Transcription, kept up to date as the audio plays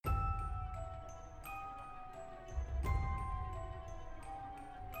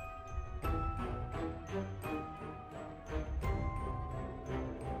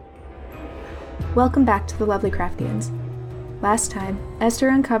Welcome back to the Lovely Craftians. Last time, Esther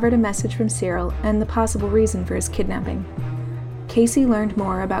uncovered a message from Cyril and the possible reason for his kidnapping. Casey learned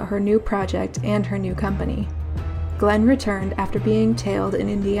more about her new project and her new company. Glenn returned after being tailed in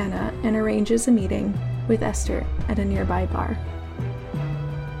Indiana and arranges a meeting with Esther at a nearby bar.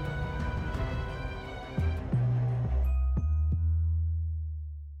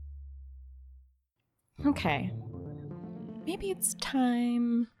 Okay. Maybe it's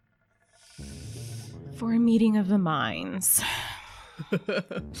time for a meeting of the minds. Okay.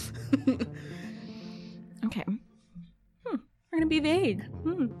 We're going to be vague.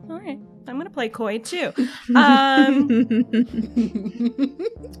 All right. I'm going to play coy, too.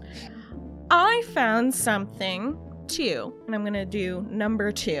 I found something, too. And I'm going to do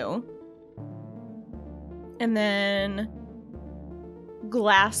number 2. And then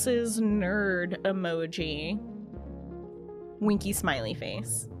glasses nerd emoji. Winky smiley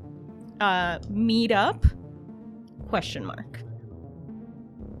face. Meet up? Question mark.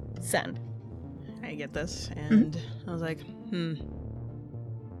 Send. I get this, and I was like,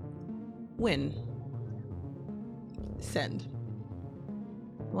 When? Send.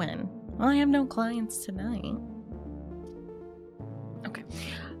 When? Well, I have no clients tonight. Okay.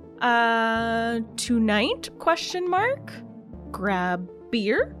 Tonight? Question mark. Grab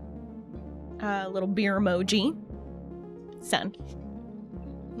beer. Little beer emoji. Send.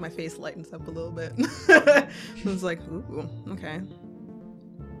 My face lightens up a little bit. I was like, ooh, okay.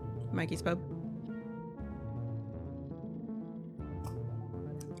 Mikey's Pub.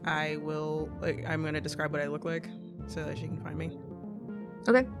 I'm going to describe what I look like so that she can find me.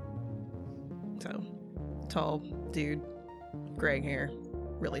 Okay. So, tall dude, gray hair,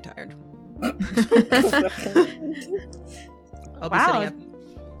 really tired.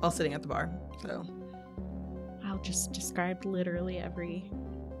 I'll sitting at the bar, so. I'll just describe literally every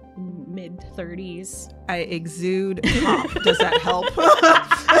mid-30s. I exude pop. Does that help?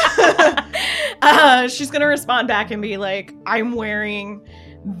 She's gonna respond back and be like, I'm wearing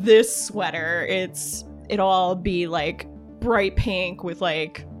this sweater. It'll all be like bright pink with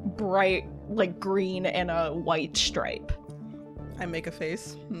like bright like green and a white stripe. I make a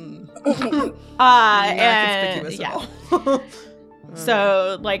face. Not and conspicuous yeah. at all.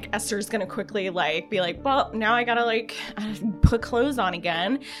 So, like, Esther's gonna quickly, like, be like, well, now I gotta, like, put clothes on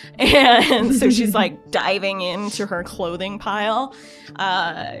again. And so she's, like, diving into her clothing pile,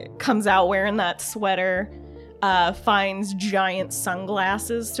 comes out wearing that sweater, finds giant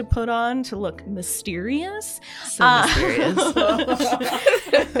sunglasses to put on to look mysterious. So mysterious.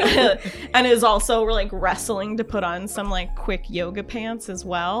 And is also, like, wrestling to put on some, like, quick yoga pants as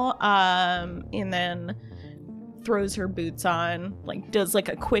well. And then throws her boots on, like does like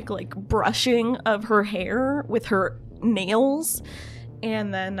a quick like brushing of her hair with her nails,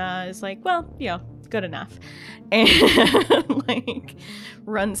 and then is like, well, yeah, good enough, and like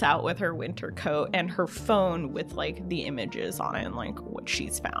runs out with her winter coat and her phone with like the images on it and like what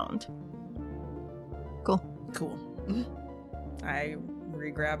she's found. Cool. I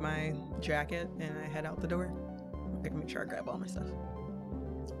re-grab my jacket and I head out the door. I can make sure I grab all my stuff.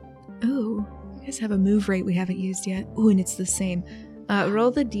 Ooh. You guys have a move rate we haven't used yet. Ooh, and it's the same.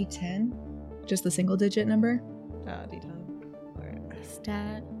 Roll the D10. Just the single digit number. D10.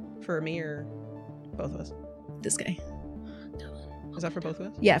 Stat. For me or both of us? This guy. Is that for both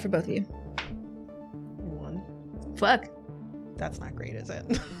of us? Yeah, for both of you. 1. Fuck. That's not great, is it?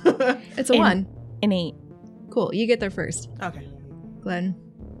 It's a 1. An 8. Cool. You get there first. Okay. Glenn.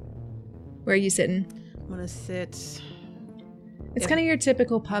 Where are you sitting? I'm gonna sit. It's kind of your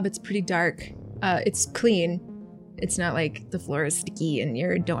typical pub. It's pretty dark. It's clean. It's not like the floor is sticky and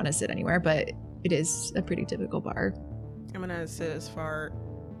you don't want to sit anywhere, but it is a pretty typical bar. I'm gonna sit as far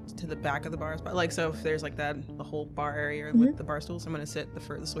to the back of the bar as like, so if there's like the whole bar area with the bar stools, I'm gonna sit the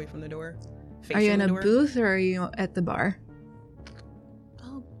furthest away from the door. Are you in a booth or are you at the bar?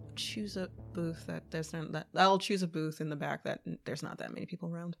 I'll choose a booth I'll choose a booth in the back that there's not that many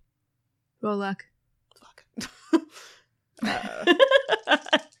people around. Roll luck. Fuck.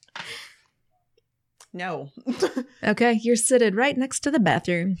 No. Okay, you're seated right next to the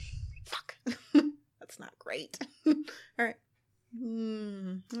bathroom. Fuck. That's not great. All right.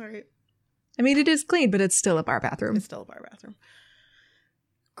 All right. I mean, it is clean, but it's still a bar bathroom. It's still a bar bathroom.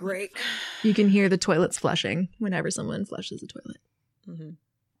 Great. You can hear the toilets flushing whenever someone flushes a toilet. Mm-hmm.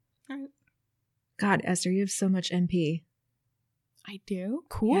 All right. God, Esther, you have so much MP. I do?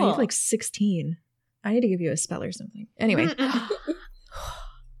 Cool. Yeah, you have like 16. I need to give you a spell or something. Anyway. Magic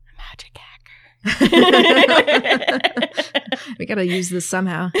hacker. We gotta use this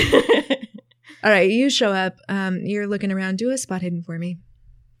somehow. All right, you show up. You're looking around. Do a spot hidden for me.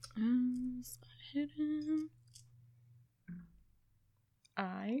 Spot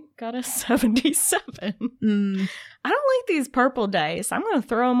got a 77. I Mm. don't like these purple dice. I'm going to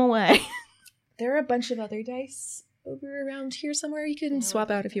throw them away. There are a bunch of other dice over around here somewhere you can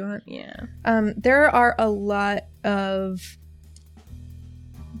swap out if you want. Yeah. There are a lot of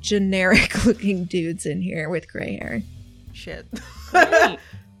generic looking dudes in here with gray hair. Shit. Great.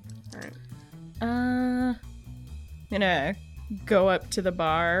 Alright. I'm gonna go up to the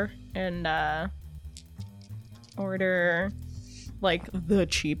bar and order like the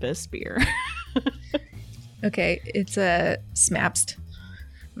cheapest beer. Okay, it's a Smapst.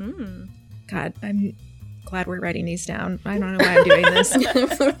 Mm. God, I'm glad we're writing these down. I don't know why I'm doing this.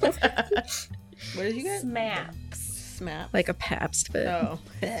 What did you get? Smaps. Smap. Like a Pabst, but Oh.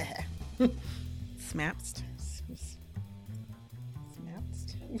 Smapst.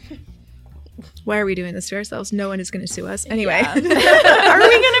 Smapst. why are we doing this to ourselves? No one is going to sue us. Anyway, Yeah. Are we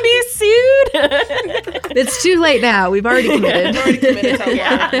gonna be sued? it's too late now. We've already committed. I've already committed to a lot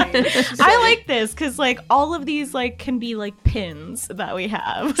Yeah. of things. I like this because like all of these like can be like pins that we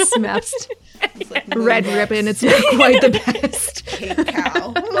have. Smapst. It's like Red moon ribbon. rocks, It's not quite the best. Cape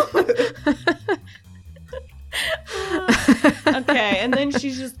cow. Okay, and then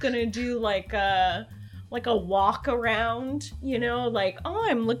she's just gonna do like a walk around, you know, like, oh,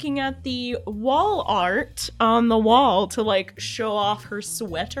 I'm looking at the wall art on the wall to like show off her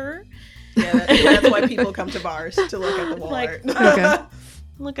sweater. Yeah, that's why people come to bars, to look at the wall Like, art. Okay.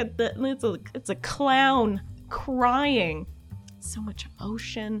 Look at it's a clown crying. So much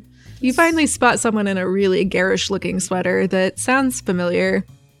emotion. You finally spot someone in a really garish looking sweater that sounds familiar,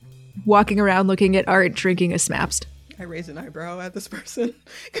 walking around looking at art, drinking a Smapst. I raised an eyebrow at this person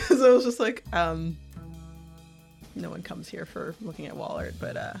because I was just like, no one comes here for looking at wall art,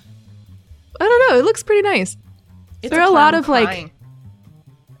 but I don't know. It looks pretty nice. It's There are a lot clown of, like- crying.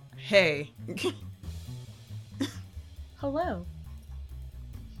 hey. Hello.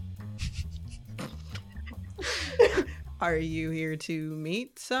 Are you here to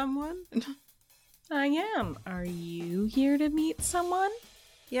meet someone? I am. Are you here to meet someone?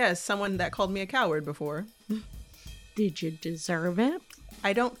 Yes, someone that called me a coward before. Did you deserve it?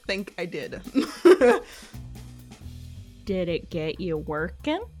 I don't think I did. Did it get you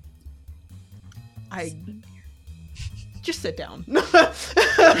working? I just sit down.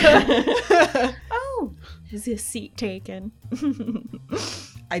 Oh, is this seat taken?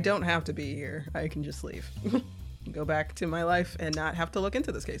 I don't have to be here. I can just leave. Go back to my life and not have to look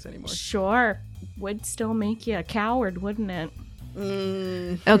into this case anymore. Sure. Would still make you a coward, wouldn't it?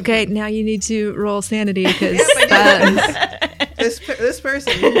 Okay, now you need to roll sanity because Yep, I this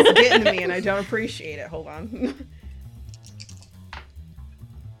person is getting to me and I don't appreciate it. Hold on.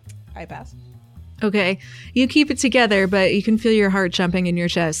 I pass. okay. You keep it together, but you can feel your heart jumping in your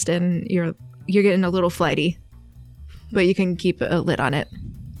chest, and you're getting a little flighty. But you can keep a lid on it.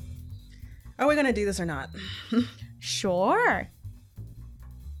 Are we gonna do this or not? Sure.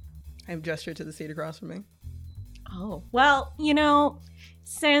 I've gestured to the seat across from me. Oh, well, you know,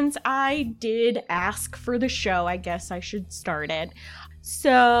 since I did ask for the show, I guess I should start it.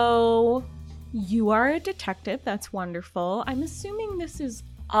 So, you are a detective. That's wonderful. I'm assuming this is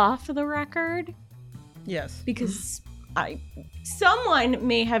off the record Yes. because someone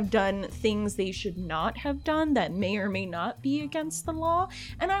may have done things they should not have done that may or may not be against the law,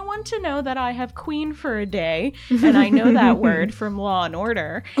 and I want to know that I have queen for a day, and I know that word from Law and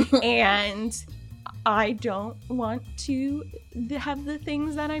Order, and I don't want to have the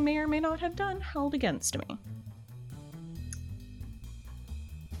things that I may or may not have done held against me.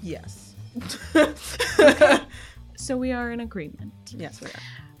 Yes. So we are in agreement. Yes, we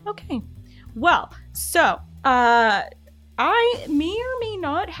are. Okay. Well, so I may or may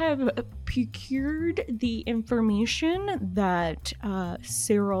not have procured the information that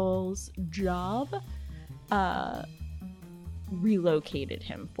Cyril's job relocated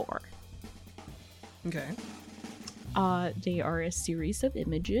him for. Okay. They are a series of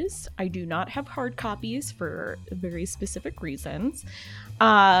images. I do not have hard copies for very specific reasons.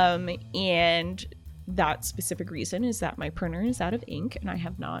 And that specific reason is that my printer is out of ink and I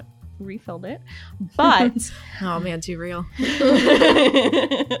have not refilled it. But Oh man, too real.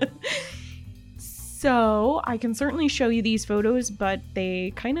 so I can certainly show you these photos, but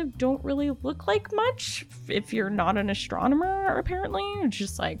they kind of don't really look like much if you're not an astronomer, apparently. It's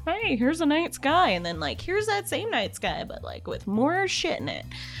just like, hey, here's a night sky, and then like here's that same night sky, but like with more shit in it.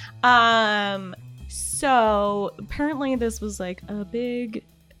 So apparently this was like a big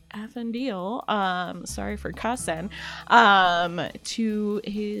effing deal, sorry for cussing, to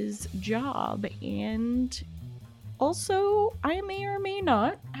his job. And also, I may or may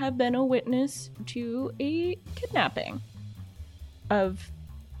not have been a witness to a kidnapping of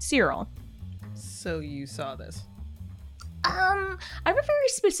Cyril. So you saw this? I have a very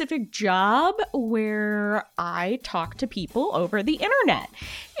specific job where I talk to people over the internet.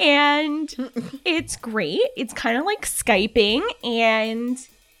 And it's great. It's kind of like Skyping, and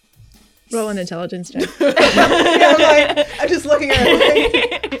Roll an intelligence check. I'm just looking at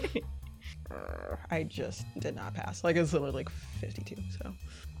it. I just did not pass. Like, it's literally like 52, so.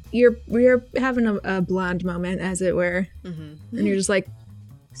 You're having a blonde moment, as it were. And you're just like,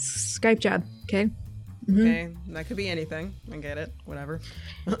 Skype job, okay? Okay, that could be anything. I get it. Whatever.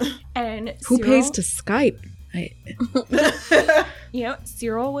 And Who Cyril, pays to Skype?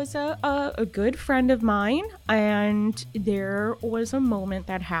 Cyril was a good friend of mine, and there was a moment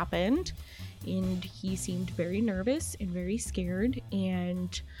that happened, and he seemed very nervous and very scared,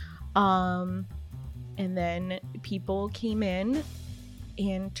 and then people came in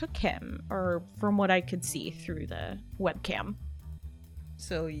and took him, or from what I could see through the webcam.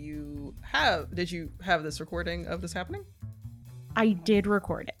 So did you have this recording of this happening? I did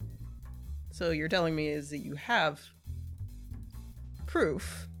record it. So you're telling me is that you have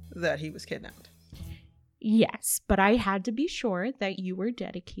proof that he was kidnapped? Yes, but I had to be sure that you were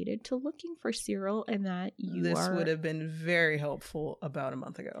dedicated to looking for Cyril and that This would have been very helpful about a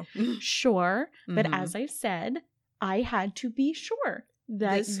month ago. Sure, but as I said, I had to be sure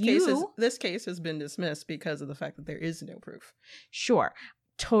that this case has been dismissed because of the fact that there is no proof. Sure.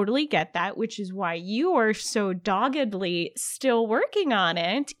 Totally get that, which is why you are so doggedly still working on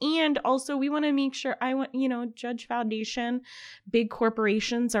it. And also, we want to make sure Judge Foundation, big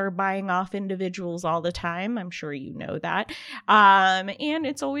corporations are buying off individuals all the time. I'm sure you know that. And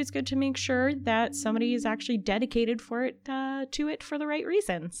it's always good to make sure that somebody is actually dedicated to it for the right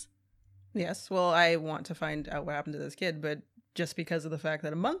reasons. Yes. Well, I want to find out what happened to this kid, but just because of the fact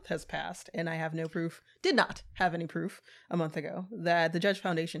that a month has passed and I have no proof, did not have any proof a month ago, that the Judge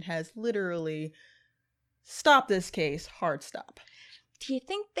Foundation has literally stopped this case, hard stop. Do you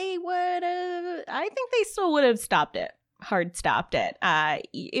think they would have? I think they still would have stopped it, hard stopped it,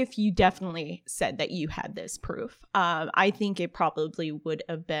 if you definitely said that you had this proof. I think it probably would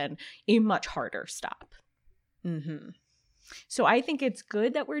have been a much harder stop. So I think it's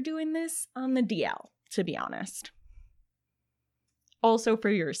good that we're doing this on the DL, to be honest. Also for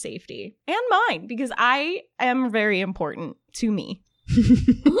your safety and mine, because I am very important to me.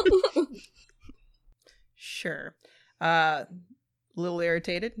 Sure. A little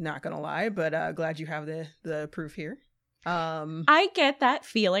irritated, not gonna lie, but glad you have the proof here. I get that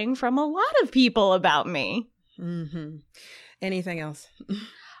feeling from a lot of people about me. Anything else?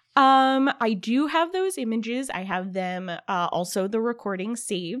 I do have those images. I have them, also the recording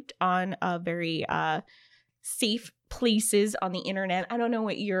saved on a very safe places on the internet. I don't know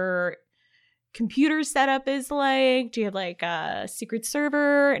what your computer setup is like. Do you have like a secret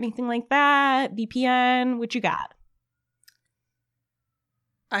server, anything like that? VPN? What you got?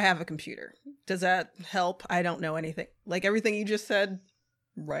 I have a computer. Does that help? I don't know anything. Like everything you just said,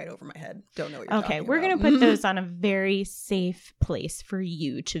 right over my head. Don't know what you're talking about. Okay, we're going to put those on a very safe place for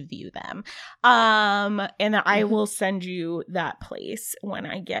you to view them. And I will send you that place when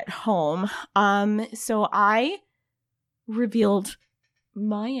I get home. So I revealed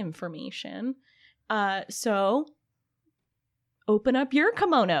my information. So open up your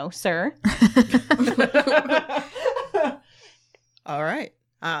kimono, sir. All right.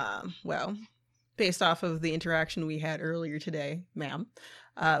 Well, based off of the interaction we had earlier today, ma'am,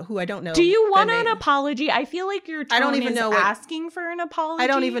 who I don't know. Do you want an apology? I feel like your tone is asking for an apology. I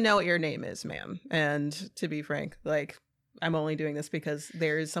don't even know what your name is, ma'am. And to be frank, like, I'm only doing this because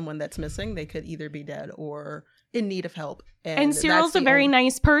there is someone that's missing. They could either be dead or in need of help. And Cyril's a very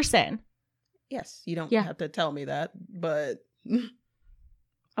nice person. Yes, you don't have to tell me that, but...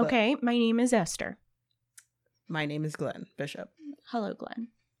 Okay, my name is Esther. My name is Glenn Bishop. Hello, Glenn.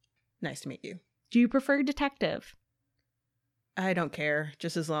 Nice to meet you. Do you prefer detective? I don't care,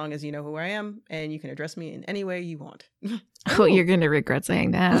 just as long as you know who I am, and you can address me in any way you want. Oh, you're going to regret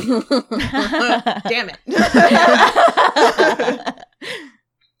saying that. Damn it.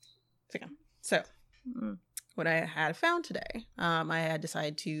 So, what I had found today, I had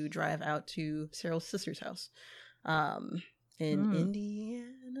decided to drive out to Cyril's sister's house in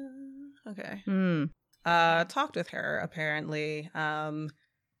Indiana. Okay. Talked with her, apparently.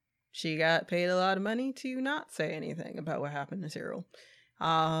 She got paid a lot of money to not say anything about what happened to Cyril.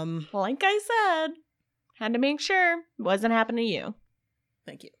 Like I said, had to make sure it wasn't happening to you.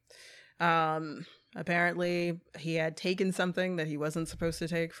 Thank you. Apparently, he had taken something that he wasn't supposed to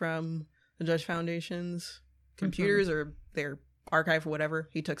take from the Judge Foundation's computers or their archive or whatever.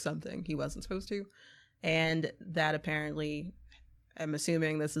 He took something he wasn't supposed to. And that apparently am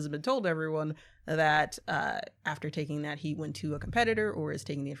assuming this has been told to everyone, that after taking that, he went to a competitor or is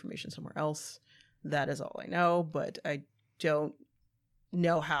taking the information somewhere else. That is all I know, but I don't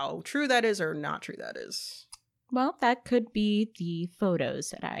know how true that is or not true that is. Well, that could be the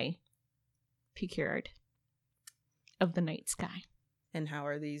photos that I procured of the night sky. And how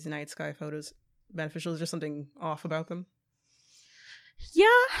are these night sky photos beneficial? Is there something off about them? Yeah.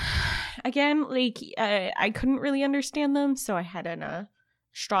 Again, like, I couldn't really understand them, so I had an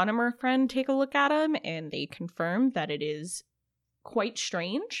astronomer friend take a look at them, and they confirmed that it is quite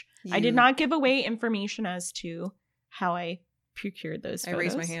strange. I did not give away information as to how I procured those photos. I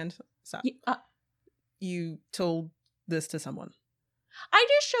raised my hand. Stop. You told this to someone. I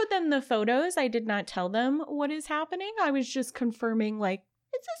just showed them the photos. I did not tell them what is happening. I was just confirming, like,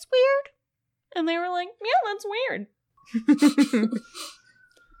 is this weird? And they were like, yeah, that's weird.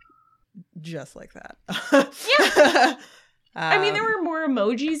 Just like that. Yeah. I mean, there were more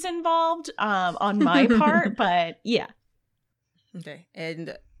emojis involved on my part, but yeah. Okay.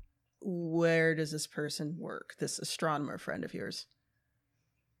 And where does this person work? This astronomer friend of yours?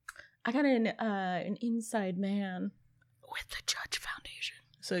 I got an inside man with the Judge Foundation.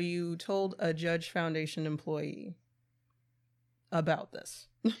 So you told a Judge Foundation employee about this?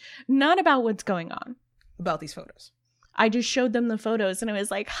 Not about what's going on. About these photos? I just showed them the photos and I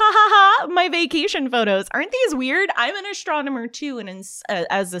was like, ha ha ha, my vacation photos. Aren't these weird? I'm an astronomer too. And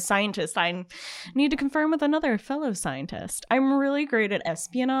as a scientist, I need to confirm with another fellow scientist. I'm really great at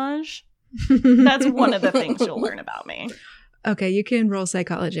espionage. That's one of the things you'll learn about me. Okay, you can roll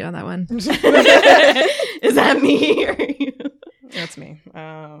psychology on that one. Is that me or you? That's me.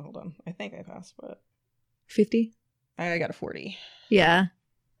 Hold on. I think I passed, but 50? I got a 40. Yeah.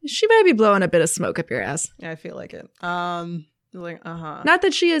 She might be blowing a bit of smoke up your ass. Yeah, I feel like it. Like, Not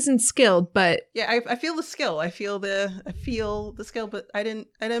that she isn't skilled, but yeah, I feel the skill. I feel the skill, but I didn't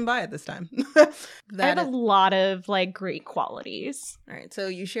buy it this time. I have a lot of like great qualities. All right, so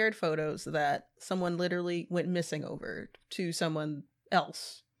you shared photos that someone literally went missing over to someone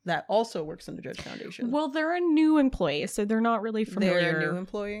else that also works in the Judge Foundation. Well, they're a new employee, so they're not really familiar. They're a new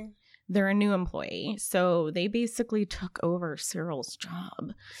employee? They're a new employee, so they basically took over Cyril's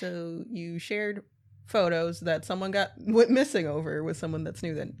job. So you shared photos that someone went missing over with someone that's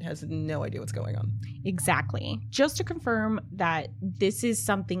new that has no idea what's going on. Exactly. Just to confirm that this is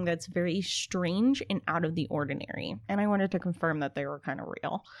something that's very strange and out of the ordinary. And I wanted to confirm that they were kind of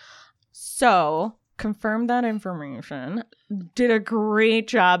real. So, confirmed that information. Did a great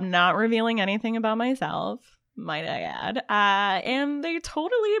job not revealing anything about myself, might I add. And they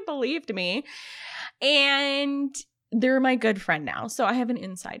totally believed me. And they're my good friend now. So I have an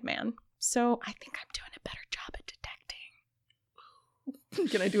inside man. So I think I'm doing a better job at detecting.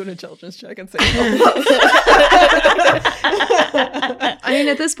 Can I do an intelligence check and say I mean,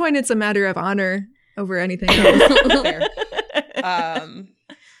 at this point, it's a matter of honor over anything else. Fair.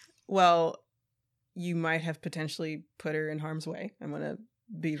 Well, you might have potentially put her in harm's way. I'm going to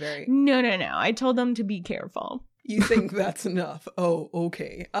be very... No. I told them to be careful. You think that's enough? Oh,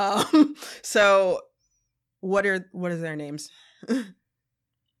 okay. So what are their names?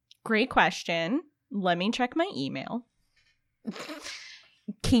 Great question. Let me check my email.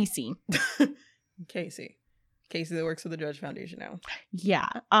 Casey that works for the Judge Foundation now. Yeah.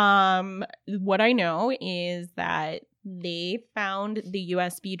 What I know is that they found the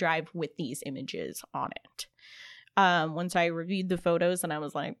USB drive with these images on it. Once I reviewed the photos and I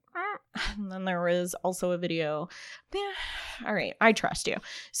was like, and then there was also a video. Yeah, all right, I trust you.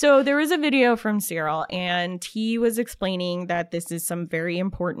 So there was a video from Cyril and he was explaining that this is some very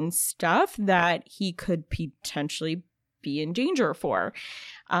important stuff that he could potentially be in danger for.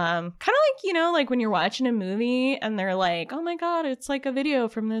 Kind of like, like when you're watching a movie and they're like, oh my God, it's like a video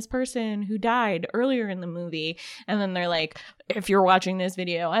from this person who died earlier in the movie. And then they're like, if you're watching this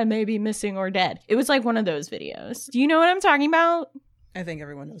video, I may be missing or dead. It was like one of those videos. Do you know what I'm talking about? I think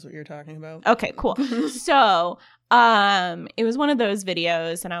everyone knows what you're talking about. Okay, cool. So, it was one of those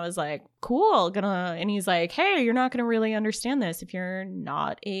videos and I was like, cool, and he's like, hey, you're not gonna really understand this if you're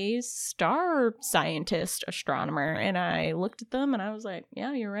not a star scientist astronomer. And I looked at them and I was like,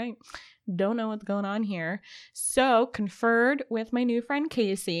 yeah, you're right. Don't know what's going on here. So, conferred with my new friend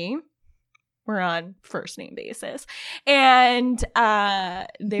Casey. We're on first name basis. And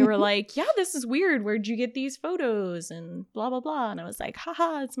they were like, yeah, this is weird. Where'd you get these photos? And blah, blah, blah. And I was like,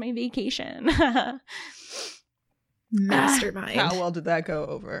 haha, it's my vacation. Mastermind. How well did that go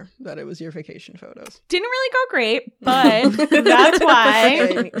over that it was your vacation photos? Didn't really go great, but that's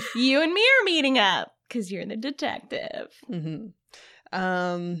why you and me are meeting up, because you're the detective.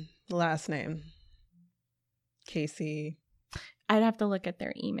 Mm-hmm. Last name. Casey. I'd have to look at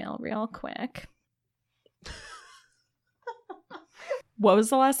their email real quick. What was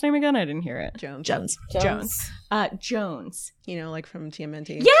the last name again? I didn't hear it. Jones. Jones. You know, like from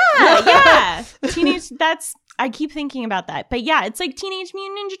TMNT. Yeah. Teenage. I keep thinking about that. But yeah, it's like Teenage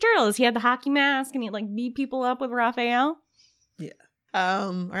Mutant Ninja Turtles. He had the hockey mask and he like beat people up with Raphael. Yeah.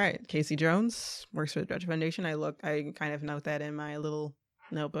 All right. Casey Jones works for the Dredge Foundation. I kind of note that in my little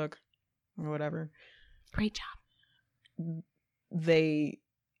notebook or whatever. Great job.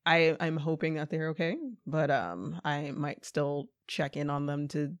 I'm hoping that they're okay, but I might still check in on them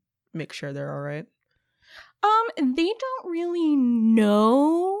to make sure they're all right. They don't really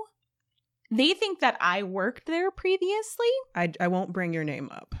know. They think that I worked there previously. I won't bring your name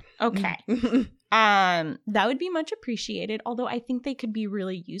up. Okay. That would be much appreciated, although I think they could be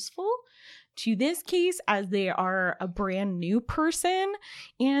really useful to this case as they are a brand new person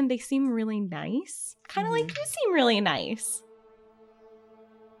and they seem really nice. Kind of like you seem really nice.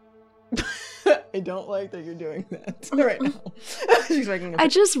 I don't like that you're doing that right now. She's making I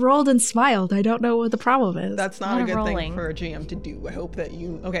just rolled and smiled. I don't know what the problem is. That's not a good thing for a GM to do. I hope that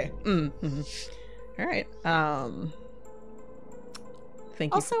you... Okay. All right.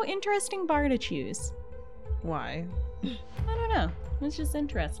 Thank you. Also, interesting bar to choose. Why? I don't know. It's just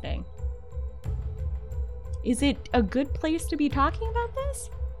interesting. Is it a good place to be talking about this?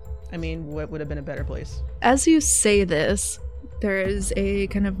 I mean, what would have been a better place? As you say this, there is a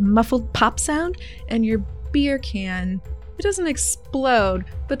kind of muffled pop sound, and your beer can, it doesn't explode,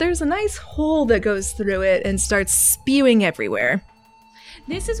 but there's a nice hole that goes through it and starts spewing everywhere.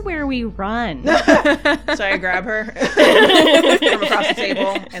 This is where we run. So I grab her from across the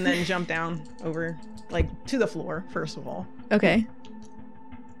table and then jump down over, like, to the floor, first of all. Okay.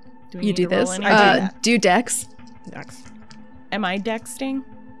 You do this. Do dex. Next. Am I dexting?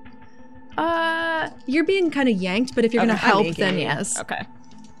 You're being kind of yanked, but if you're going to help, then yes. Okay.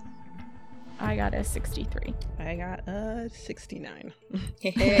 I got a 63. I got a 69.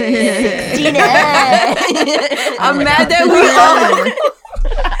 69! I'm mad that we all...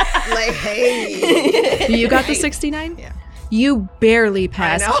 Like, hey. You got the 69? Yeah. You barely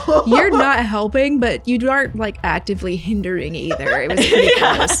passed. I know. You're not helping, but you aren't, like, actively hindering either. It was pretty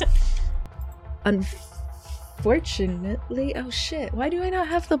close. Unfortunately... Oh, shit. Why do I not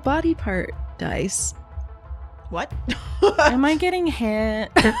have the body part dice? What? Am I getting hit?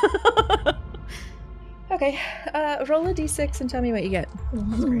 Okay. Roll a d6 and tell me what you get.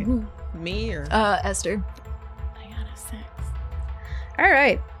 That's great. Me or... Esther. I got a 6. All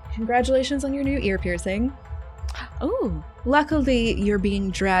right. Congratulations on your new ear piercing. Ooh. Luckily, you're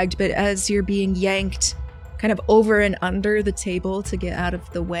being dragged, but as you're being yanked kind of over and under the table to get out of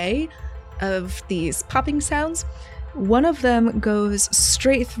the way of these popping sounds, one of them goes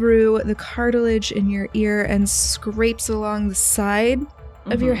straight through the cartilage in your ear and scrapes along the side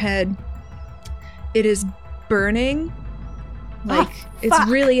of your head. It is burning. It's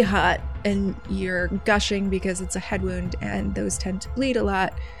really hot, and you're gushing because it's a head wound, and those tend to bleed a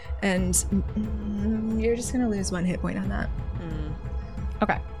lot, and you're just going to lose 1 hit point on that.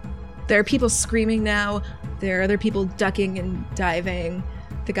 Okay. There are people screaming now. There are other people ducking and diving.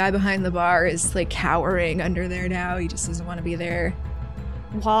 The guy behind the bar is, like, cowering under there now. He just doesn't want to be there.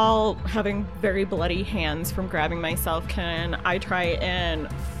 While having very bloody hands from grabbing myself, can I try and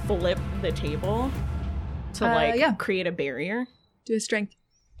flip the table to, create a barrier? Do a strength.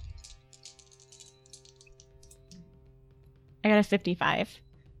 I got a 55.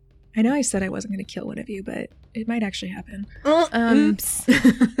 I know I said I wasn't going to kill one of you, but it might actually happen. Oops.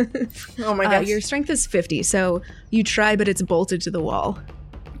 Oh my gosh. Your strength is 50, so you try, but it's bolted to the wall.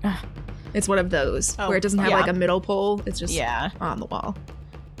 It's one of those where it doesn't have like a middle pole. It's just on the wall.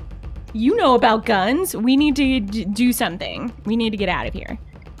 You know about guns. We need to do something. We need to get out of here.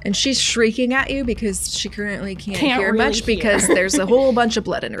 And she's shrieking at you because she currently can't hear really much because there's a whole bunch of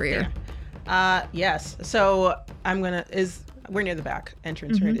blood in her ear. Yes. So we're near the back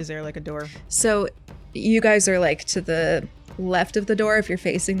entrance, right? Is there like a door? So you guys are like to the left of the door if you're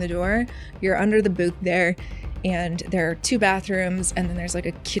facing the door. You're under the booth there, and there are 2 bathrooms, and then there's like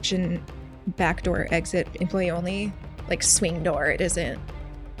a kitchen back door exit, employee only, like swing door. It isn't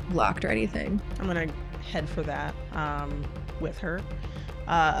locked or anything. I'm gonna head for that with her.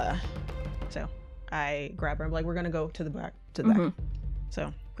 So I grab her. I'm like, we're gonna go to the back.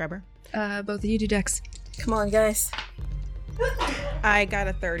 So grab her. Both of you do dex. Come on, guys. I got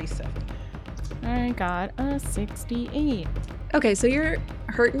a 37. I got a 68. Okay, so you're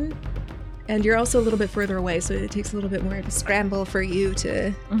hurting, and you're also a little bit further away, so it takes a little bit more to scramble for you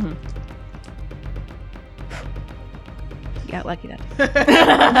to... You got lucky then.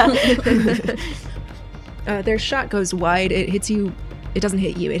 Their shot goes wide. It hits you. It doesn't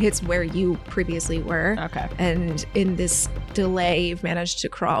hit you. It hits where you previously were. Okay. And in this delay, you've managed to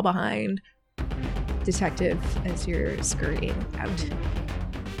crawl behind Detective as you're scurrying out.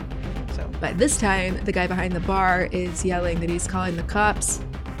 So But this time, the guy behind the bar is yelling that he's calling the cops.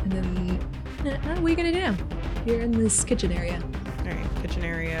 And then, what are you gonna do now? You're in this kitchen area. all right, kitchen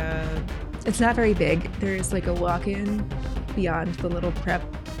area. It's not very big. There's like a walk-in beyond the little prep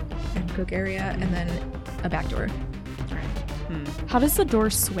and cook area, and then a back door. All right. How does the door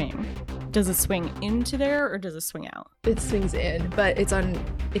swing? Does it swing into there or does it swing out? It swings in, but it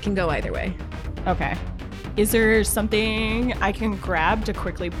can go either way. Okay. Is there something I can grab to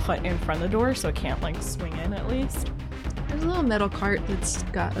quickly put in front of the door so it can't like swing in at least? There's a little metal cart that's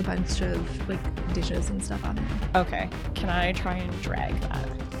got a bunch of like dishes and stuff on it. Okay. Can I try and drag that?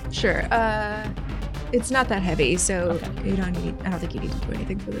 Sure. It's not that heavy, so Okay. I don't think you need to do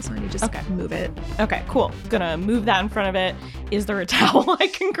anything for this one. You just Okay. move it. Okay, cool. Gonna move that in front of it. Is there a towel I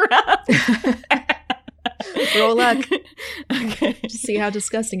can grab? Roll luck. Okay. Just see how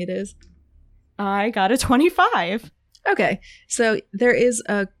disgusting it is. I got a 25. Okay, so there is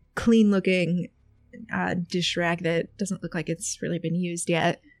a clean-looking dish rag that doesn't look like it's really been used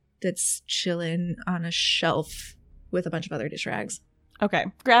yet. That's chilling on a shelf with a bunch of other dish rags. Okay,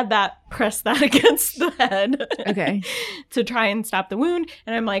 grab that, press that against the head. Okay. To try and stop the wound.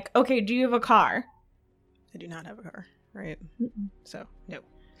 And I'm like, okay, do you have a car? I do not have a car, right? So no.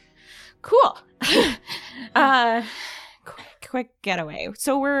 Cool. Quick getaway.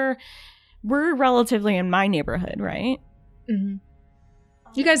 So we're relatively in my neighborhood, right? Mm-hmm.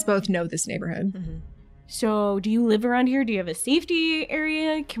 You guys both know this neighborhood. Mm-hmm. So do you live around here? Do you have a safety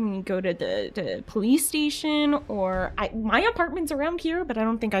area? Can we go to the police station? Or my apartment's around here, but I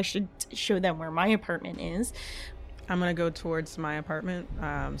don't think I should show them where my apartment is. I'm gonna go towards my apartment,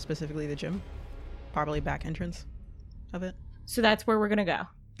 specifically the gym, probably back entrance of it. So that's where we're gonna go.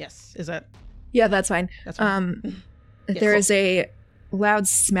 Yes, is that? Yeah, that's fine. That's fine. Yes. There is a loud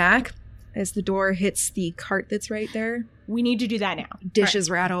smack as the door hits the cart that's right there. We need to do that now. Dishes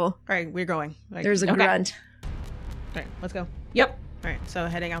rattle. All right, we're going. There's a Okay. grunt. All right, let's go. Yep. All right, so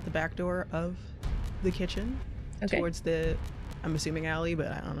heading out the back door of the kitchen Okay. towards the, I'm assuming alley, but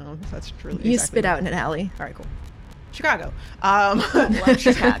I don't know if that's truly. You exactly spit out in an alley. All right, cool. Chicago. Love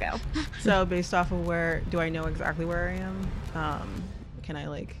Chicago. So based off of where, do I know exactly where I am? Can I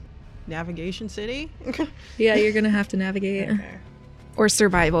like navigation city? Yeah, you're gonna have to navigate. Okay. Or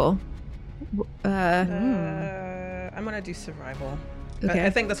survival. I'm gonna do survival. Okay. I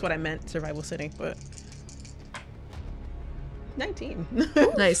think that's what I meant, survival city, but 19.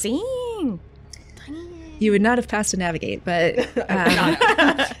 Nice. Sing. You would not have passed to navigate, but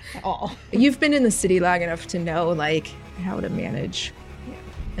At all. you've been in the city long enough to know like how to manage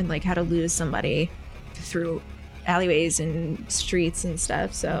and like how to lose somebody through alleyways and streets and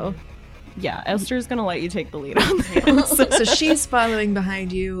stuff. So Yeah, Esther's gonna let you take the lead on this. so she's following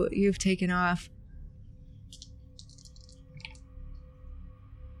behind you. You've taken off.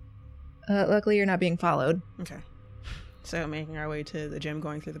 Luckily, you're not being followed. Okay. So making our way to the gym,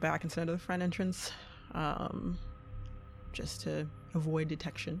 going through the back instead of the front entrance, just to avoid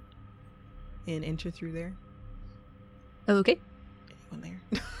detection and enter through there. Okay, Anyone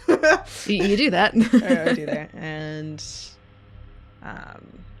there? you do that. I do that. And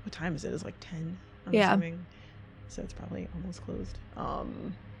what time is it? It's like 10. I'm Yeah. assuming. So it's probably almost closed.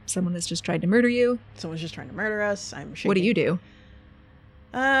 Someone has just tried to murder you. Someone's just trying to murder us. I'm shaking. What do you do?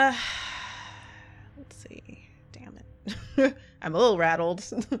 Let's see. Damn it. I'm a little rattled.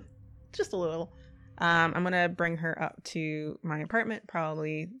 Just a little. I'm gonna bring her up to my apartment,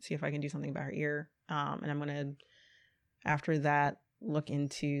 probably see if I can do something about her ear. And I'm gonna, after that, look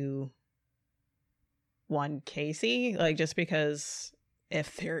into Casey, like, just because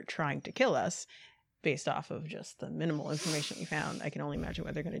if they're trying to kill us based off of just the minimal information we found, I can only imagine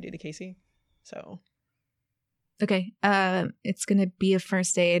what they're gonna do to Casey. So Okay, it's gonna be a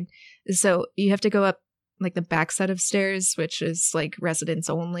first aid. So you have to go up like the back set of stairs, which is like residents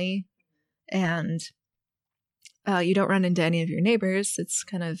only, and you don't run into any of your neighbors. It's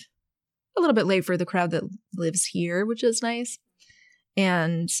kind of a little bit late for the crowd that lives here, which is nice.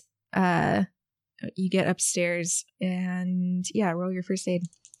 And you get upstairs, and yeah, roll your first aid.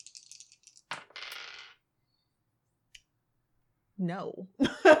 no.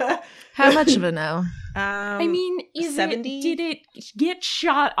 How much of a no? I mean, is 70? it? Did it get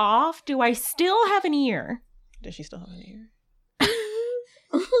shot off? Do I still have an ear? Does she still have an ear?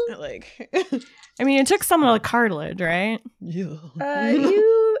 Like, I mean, it took some of the cartilage, right? yeah.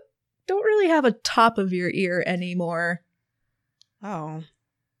 You don't really have a top of your ear anymore. Oh.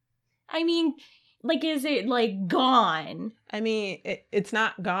 I mean, is it like gone? I mean, it's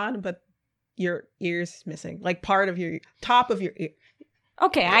not gone, but your ear's missing. Like part of your top of your ear.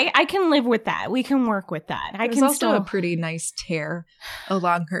 Okay, I can live with that. We can work with that. There's also a pretty nice tear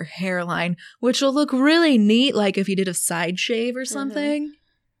along her hairline, which will look really neat, like if you did a side shave or something,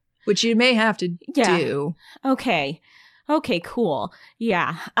 which you may have to do. Okay, cool.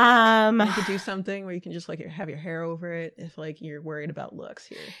 Yeah. You could do something where you can just like have your hair over it if like you're worried about looks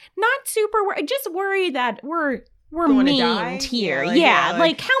here. Not super worried. Just worried that we're Going maimed here. Yeah,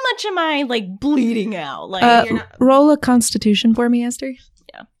 Like how much am I like bleeding out? Like roll a constitution for me, Esther.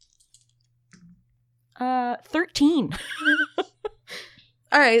 13.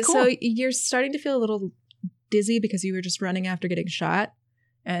 All right, Cool. so you're starting to feel a little dizzy because you were just running after getting shot,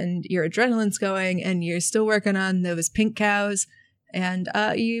 and your adrenaline's going, and you're still working on those pink cows, and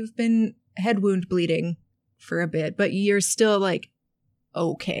you've been head wound bleeding for a bit, but you're still like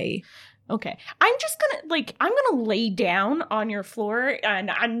okay. Okay. I'm gonna lay down on your floor,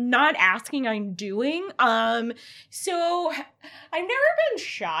 and I'm not asking, I'm doing. So I've never been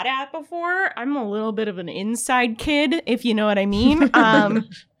shot at before. I'm a little bit of an inside kid, if you know what I mean.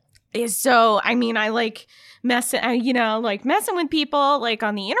 So I mean, I like messing with people like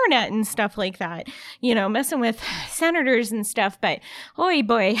on the internet and stuff like that, messing with senators and stuff. But oy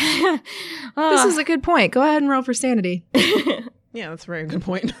boy, this is a good point. Go ahead and roll for sanity. Yeah, that's a very good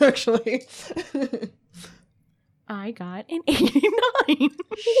point, actually. I got an 89.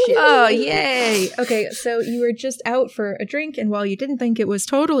 Oh, yay. Okay, so you were just out for a drink, and while you didn't think it was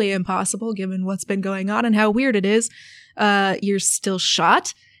totally impossible, given what's been going on and how weird it is, you're still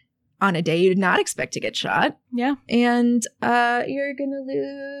shot on a day you did not expect to get shot. Yeah. And you're gonna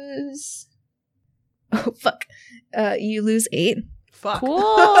lose... Oh, fuck. You lose 8. Fuck. Cool.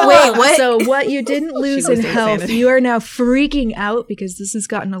 Wait, what? So what you didn't lose in lose health, sanity. you are now freaking out because this has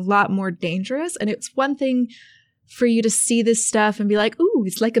gotten a lot more dangerous. And it's one thing for you to see this stuff and be like, ooh,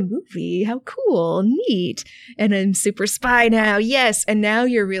 it's like a movie. How cool. Neat. And I'm super spy now. Yes. And now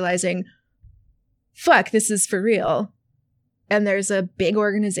you're realizing, fuck, this is for real. And there's a big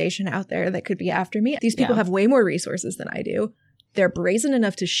organization out there that could be after me. These people have way more resources than I do. They're brazen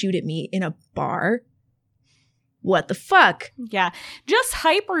enough to shoot at me in a bar. What the fuck? Yeah, just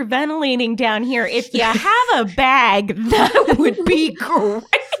hyperventilating down here. If you have a bag, that would be great.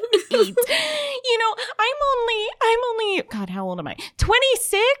 I'm only, God, how old am I?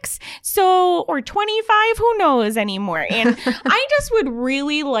 26? So, or 25, who knows anymore. And I just would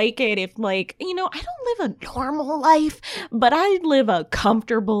really like it if I don't live a normal life, but I live a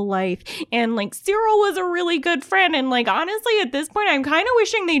comfortable life. And Cyril was a really good friend. And honestly, at this point, I'm kind of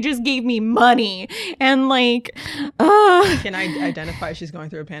wishing they just gave me money. And Can I identify she's going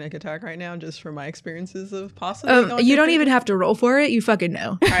through a panic attack right now just from my experiposes of possibly going you through don't even have to roll for it. You fucking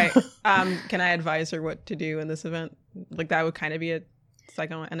know. All right. Can I advise her what to do in this event? That would kind of be a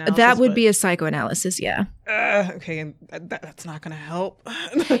psychoanalysis. That would be a psychoanalysis, yeah. Okay, that's not going to help.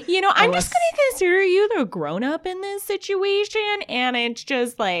 I'm just going to consider you the grown-up in this situation, and it's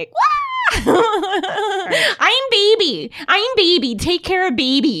just like, right. I'm baby. Take care of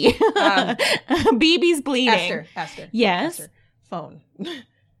baby. Baby's bleeding. Esther. Yes? Esther. Phone.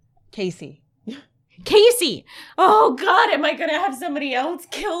 Casey. Oh, God, am I going to have somebody else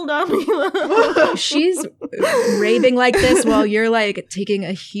killed on me? She's raving like this while you're taking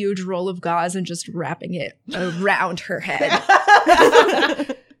a huge roll of gauze and just wrapping it around her head.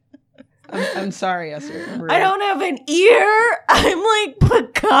 I'm sorry, Esther. I don't have an ear. I'm like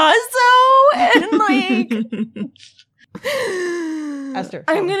Picasso and Esther.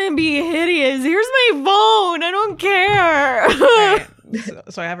 I'm going to be hideous. Here's my phone. I don't care. Right.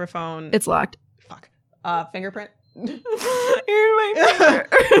 So I have her phone. It's locked. Fuck. Fingerprint. Here's my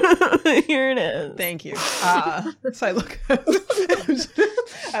finger. Here it is. Thank you. So I look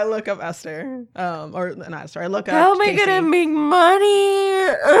I look up Esther. Or not Esther. I look up How am I Casey. gonna make money?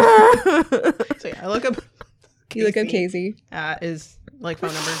 So yeah, I look up You look up Casey. Is phone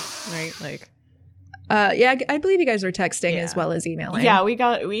number, right? Yeah, I believe you guys are texting as well as emailing. Yeah,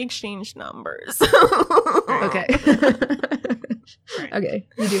 we exchanged numbers. Okay. Okay,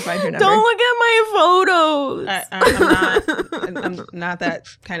 you do find her number. Don't look at my photos. I'm not that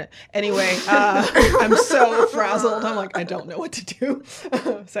kind of. Anyway, I'm so frazzled. I'm like, I don't know what to do.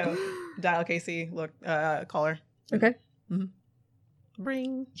 So dial Casey. Look, call her. Okay. Mm-hmm.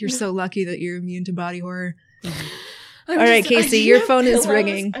 Ring. You're so lucky that you're immune to body horror. Mm-hmm. All right, Casey, your phone is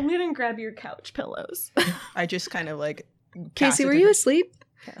ringing. I'm gonna grab your couch pillows. I just kind of Casey, were you asleep?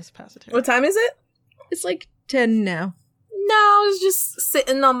 Pass it. What time is it? It's 10 now. No, I was just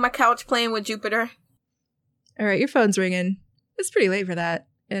sitting on my couch playing with Jupiter. All right, your phone's ringing. It's pretty late for that.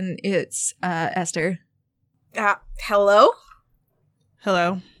 and it's Esther. Hello?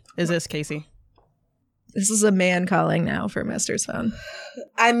 Hello, is this Casey? This is a man calling now from Esther's phone.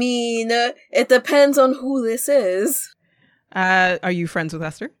 I mean, it depends on who this is. Are you friends with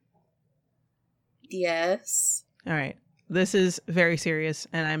Esther? Yes. All right. This is very serious,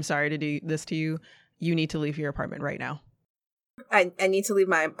 and I'm sorry to do this to you. You need to leave your apartment right now. I need to leave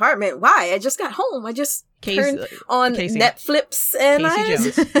my apartment. Why? I just got home. I just turned on Casey. Netflix and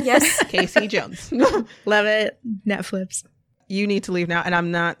Casey Jones. Yes. Casey Jones. Love it. Netflix. You need to leave now, and I'm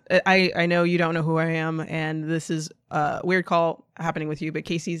not. I know you don't know who I am, and this is a weird call happening with you, but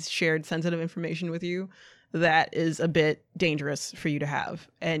Casey's shared sensitive information with you that is a bit dangerous for you to have,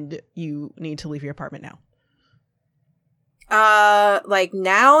 and you need to leave your apartment now. Like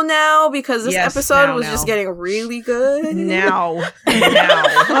now, because this episode was now. just getting really good. Now.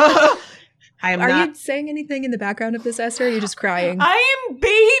 I am Are not. you saying anything in the background of this, Esther? Or are you just crying? I am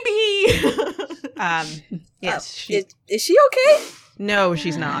baby. Yes. Is she okay? No,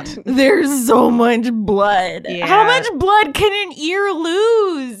 she's not. There's so much blood. Yeah. How much blood can an ear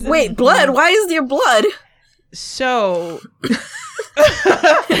lose? Wait, blood? Why is there blood? So,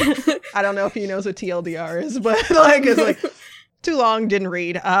 I don't know if he knows what TLDR is, but it's like too long, didn't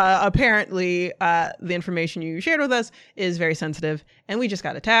read. Apparently, the information you shared with us is very sensitive, and we just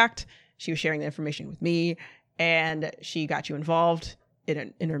got attacked. She was sharing the information with me, and she got you involved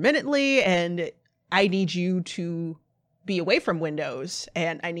intermittently, and I need you to be away from windows,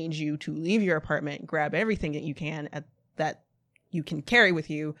 and I need you to leave your apartment, grab everything that you can that you can carry with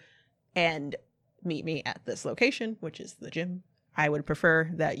you, and meet me at this location, which is the gym. I would prefer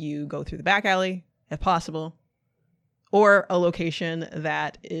that you go through the back alley, if possible, or a location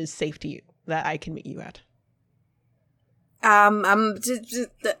that is safe to you, that I can meet you at. I'm sorry.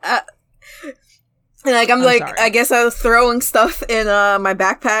 I guess I was throwing stuff in my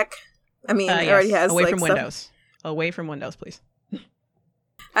backpack. I mean, it already has away like from stuff. windows. Away from windows, please.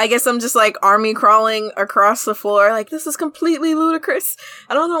 I guess I'm just like army crawling across the floor. Like, this is completely ludicrous.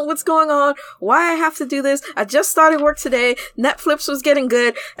 I don't know what's going on. Why I have to do this. I just started work today. Netflix was getting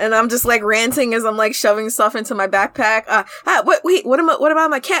good. And I'm just like ranting as I'm like shoving stuff into my backpack. What about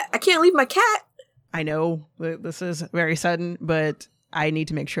my cat? I can't leave my cat. I know this is very sudden, but I need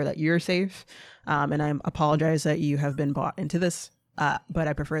to make sure that you're safe. And I apologize that you have been brought into this. But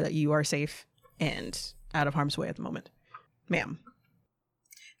I prefer that you are safe and out of harm's way at the moment. Ma'am.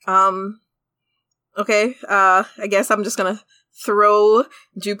 Okay, I guess I'm just gonna throw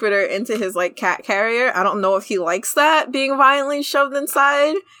Jupiter into his, like, cat carrier. I don't know if he likes that, being violently shoved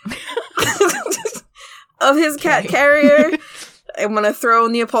inside of his cat carrier. I'm gonna throw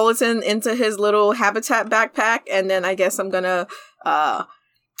Neapolitan into his little habitat backpack, and then I guess I'm gonna, I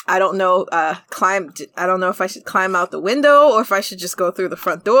don't know if I should climb out the window, or if I should just go through the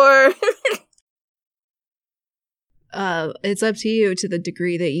front door. It's up to you to the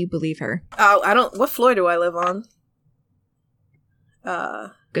degree that you believe her. What floor do I live on?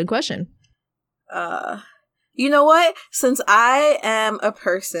 Good question. You know what? Since I am a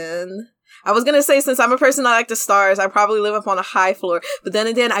person, I was gonna say since I'm a person that like the stars, I probably live up on a high floor. But then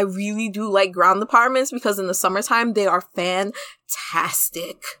again, I really do like ground apartments because in the summertime, they are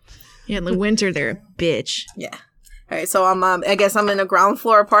fantastic. Yeah, in the winter, they're a bitch. Yeah. All right, so I guess I'm in a ground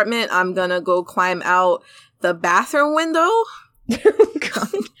floor apartment. I'm gonna go climb out the bathroom window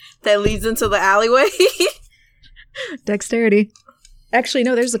that leads into the alleyway. Dexterity. Actually,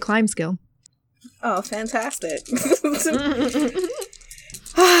 no, there's a climb skill. Oh, fantastic.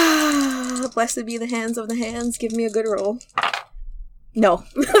 Blessed be the hands of the hands. Give me a good roll. No.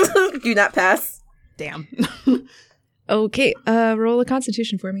 Do not pass. Damn. Okay, roll a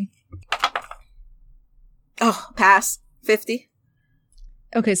constitution for me. Oh, pass. 50.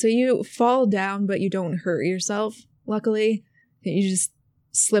 Okay, so you fall down, but you don't hurt yourself, luckily. You just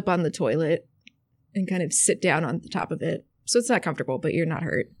slip on the toilet and kind of sit down on the top of it. So it's not comfortable, but you're not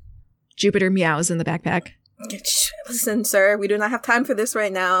hurt. Jupiter meows in the backpack. Listen, sir, we do not have time for this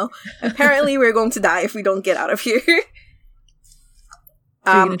right now. Apparently, we're going to die if we don't get out of here.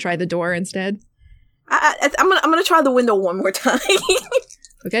 Are you going to try the door instead? I'm gonna try the window one more time.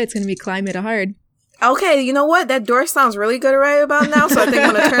 Okay, it's going to be climb it hard. Okay, you know what? That door sounds really good right about now. So I think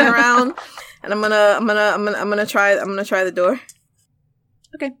I'm gonna turn around and I'm gonna try the door.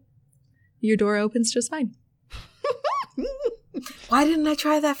 Okay, your door opens just fine. Why didn't I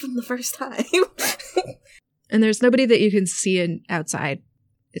try that from the first time? And there's nobody that you can see outside.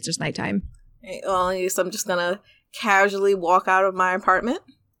 It's just nighttime. Right, well, I guess I'm just gonna casually walk out of my apartment.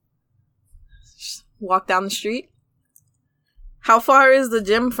 Just walk down the street. How far is the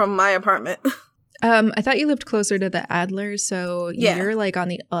gym from my apartment? I thought you lived closer to the Adler, so Yeah. you're like on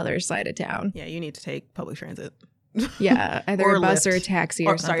the other side of town. Yeah, you need to take public transit. Yeah, either Or a bus or a Lyft. taxi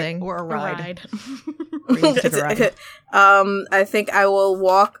or something. Or a A ride. ride. Or you need to take a ride. I think I will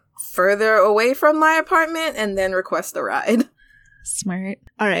walk further away from my apartment and then request a ride. Smart.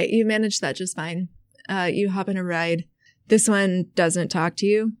 All right, you managed that just fine. You hop in a ride. This one doesn't talk to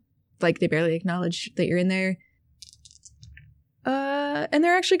you. Like, they barely acknowledge that you're in there. And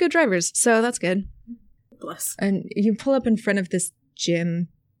they're actually good drivers, so that's good. Bless. And you pull up in front of this gym.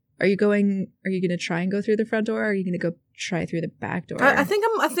 Are you going to try and go through the front door, or are you going to go try through the back door? I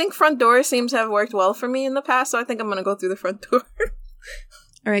think front door seems to have worked well for me in the past, so I think I'm gonna go through the front door.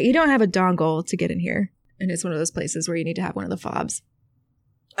 All right, you don't have a dongle to get in here. And it's one of those places where you need to have one of the fobs.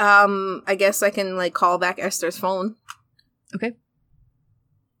 I guess I can like call back Esther's phone. Okay.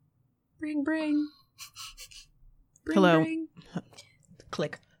 Bring. Bring, Hello. bring.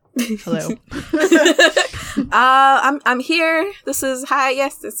 Click. Hello. I'm here. This is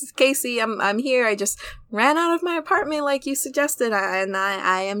Casey. I'm here. I just ran out of my apartment like you suggested, and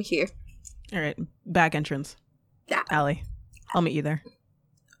I am here. All right. Back entrance. Yeah. Alley. I'll meet you there.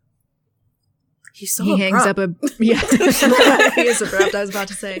 He's so He hangs up abrupt. a... Yeah. He is abrupt, I was about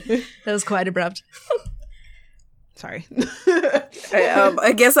to say. That was quite abrupt. Sorry.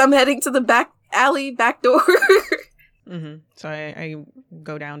 I guess I'm heading to the back door. Mm-hmm. So I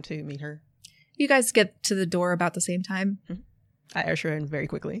go down to meet her. You guys get to the door about the same time. I usher her in very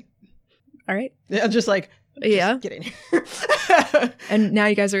quickly. All right. Yeah, just like, Yeah. get in here. And now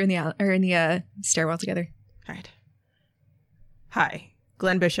you guys are in the stairwell together. All right. Hi,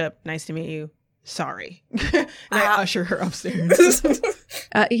 Glenn Bishop. Nice to meet you. Sorry. And I usher her upstairs.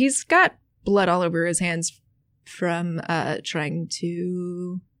 He's got blood all over his hands from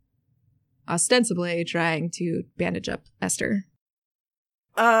ostensibly trying to bandage up Esther.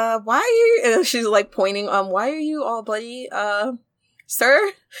 Why are you? And she's like pointing. Why are you all bloody?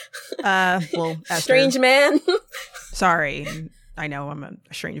 Sir? Well, Esther, Strange man. sorry. I know I'm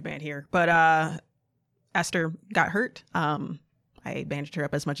a strange man here, but Esther got hurt. I bandaged her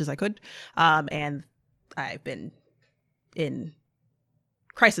up as much as I could, and I've been in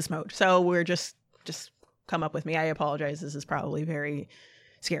crisis mode. So we're just come up with me. I apologize. This is probably very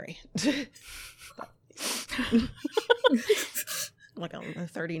scary. Like a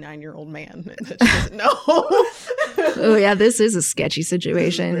 39-year-old man that she doesn't know. Oh yeah, this is a sketchy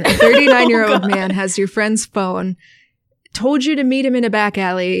situation. A 39-year-old man has your friend's phone, told you to meet him in a back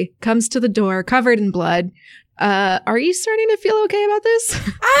alley, comes to the door covered in blood. Are you starting to feel okay about this?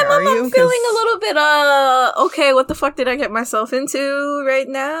 I'm feeling a little bit, okay, what the fuck did I get myself into right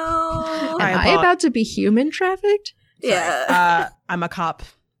now? Am I about to be human trafficked? Yeah. I'm a cop,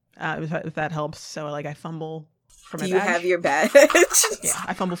 if that helps. So, like, I fumble for my Do badge. you have your badge? Yeah,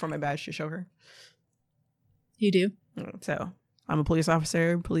 I fumble for my badge to show her. You do? So, I'm a police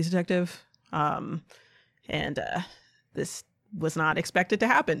officer, police detective, and this was not expected to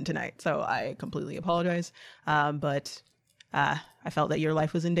happen tonight, so I completely apologize. But I felt that your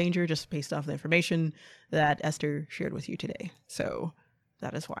life was in danger just based off the information that Esther shared with you today. So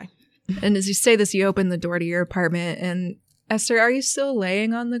that is why. And as you say this, you open the door to your apartment. And Esther, are you still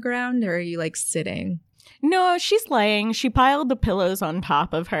laying on the ground, or are you like sitting? No, she's laying. She piled the pillows on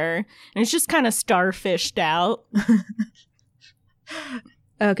top of her, and it's just kind of starfished out.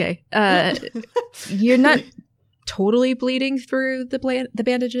 Okay. You're not totally bleeding through the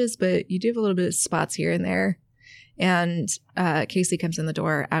bandages, but you do have a little bit of spots here and there. And Casey comes in the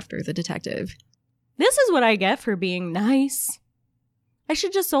door after the detective. This is what I get for being nice. I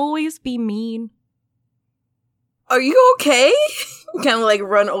should just always be mean. Are you okay? Kind of like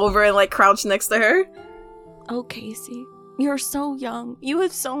run over and like crouch next to her. Oh, Casey, you're so young. You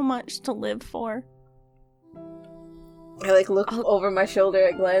have so much to live for. I like look over my shoulder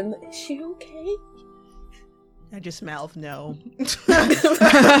at Glenn. Is she okay? I just mouth no.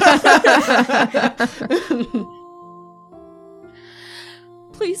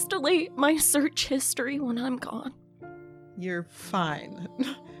 Please delete my search history when I'm gone. You're fine.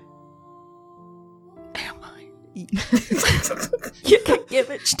 Am I? You can give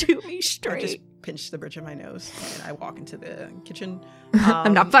it to me I just straight. pinch the bridge of my nose and I walk into the kitchen.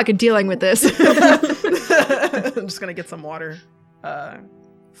 I'm not fucking dealing with this. I'm just gonna get some water.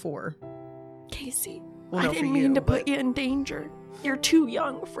 For Casey, well, no, I for didn't mean to but- put you in danger. You're too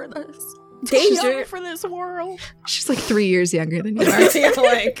young for this. Danger? Too young for this world. She's like 3 years younger than you are. Yeah,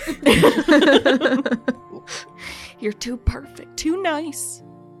 like You're too perfect. Too nice.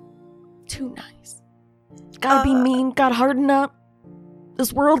 Too nice. Gotta be mean. Gotta harden up.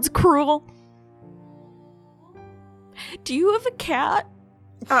 This world's cruel. Do you have a cat?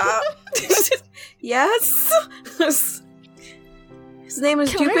 Yes? His name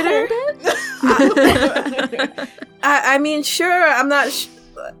is Can Jupiter? I mean, sure, I'm not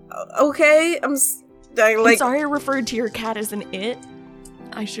okay, I'm sorry I referred to your cat as an it.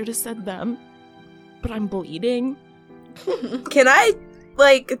 I should have said them. But I'm bleeding. Can I,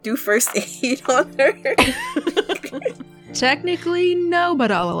 do first aid on her? Technically, no,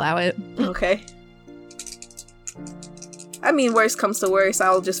 but I'll allow it. Okay. I mean, worst comes to worst,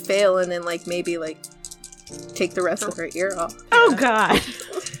 I'll just fail and then, maybe, take the rest of her ear off. Oh, God.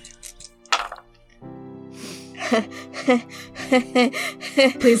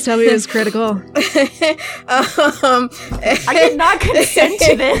 Please tell me it was critical. I did not consent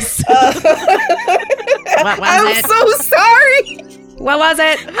to this. What was I'm it? so sorry! What was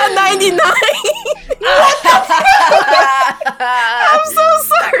it? A 99! I'm so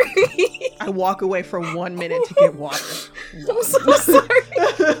sorry! I walk away for 1 minute to get water. I'm so sorry.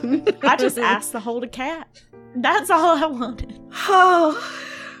 I just asked to hold a cat. That's all I wanted. Oh.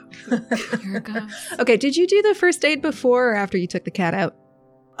 Here it goes. Okay, did you do the first aid before or after you took the cat out?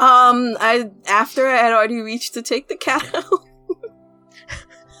 After I had already reached to take the cat out.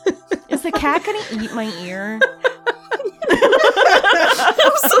 Is the cat gonna eat my ear?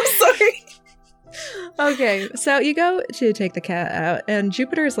 I'm so sorry. Okay, so you go to take the cat out, and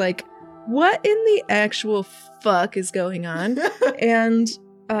Jupiter's like, what in the actual fuck is going on? And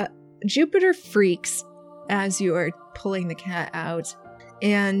Jupiter freaks as you are pulling the cat out.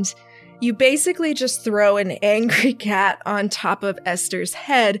 And you basically just throw an angry cat on top of Esther's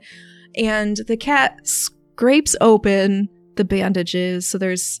head, and the cat scrapes open the bandages, so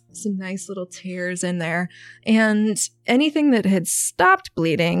there's some nice little tears in there, and anything that had stopped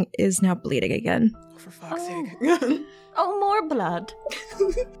bleeding is now bleeding again. For fuck's sake. Oh, more blood.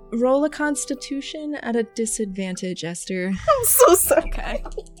 Roll a constitution at a disadvantage, Esther. I'm so sorry. Okay.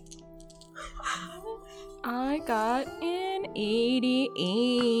 I got an 88.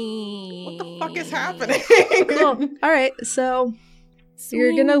 What the fuck is happening? Cool. All right, so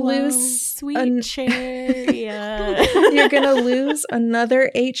you're gonna lose sweet chariot. you're gonna lose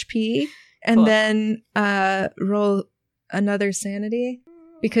another HP, and Cool. then roll another sanity,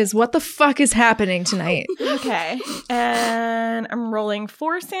 because what the fuck is happening tonight? Okay. And I'm rolling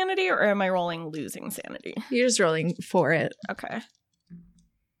for sanity, or am I rolling losing sanity? You're just rolling for it. Okay.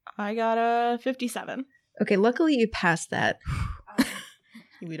 I got a 57. Okay, luckily you passed that.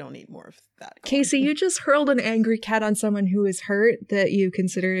 We don't need more of that. Casey, you just hurled an angry cat on someone who is hurt that you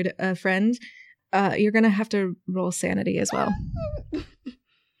considered a friend. You're gonna have to roll sanity as well.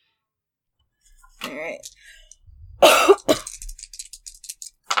 Alright.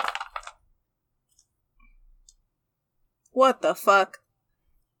 What the fuck?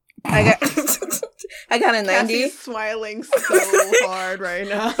 I got a 90. Cassie's smiling so hard right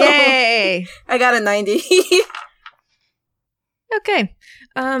now. Yay! I got a 90. Okay.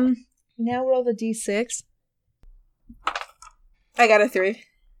 Now roll the d6. I got a 3.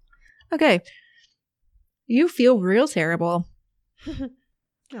 Okay. You feel real terrible.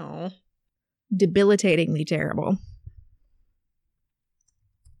 Oh. Debilitatingly terrible.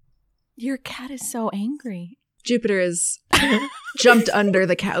 Your cat is so angry. Jupiter is jumped under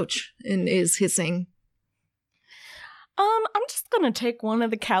the couch and is hissing. I'm just gonna take one of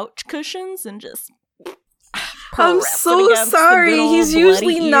the couch cushions and just I'm press it so against the sorry. good old He's bloody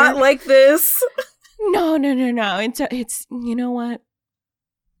usually ear. not like this. No. It's you know what?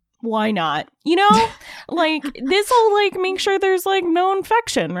 Why not? You know, this will make sure there's no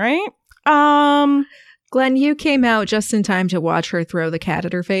infection, right? Glenn, you came out just in time to watch her throw the cat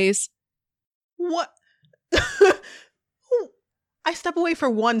at her face. What? I step away for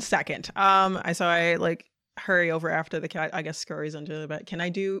 1 second. I hurry over after the cat, I guess, scurries into the bed. Can I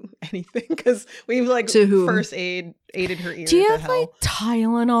do anything? Because we've To whom? first aided her ear. Do you to have hell.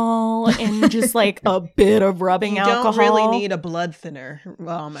 Tylenol and just a bit of rubbing You alcohol? don't really need a blood thinner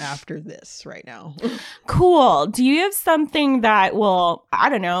after this right now. Cool. Do you have something that will, I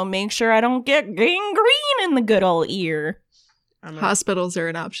don't know, make sure I don't get gangrene in the good old ear? Hospitals are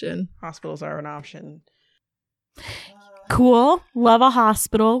an option. Hospitals are an option. Cool. Love a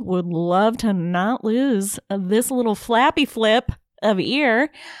hospital. Would love to not lose this little flappy flip of ear.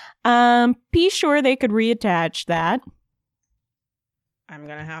 Be sure they could reattach that. I'm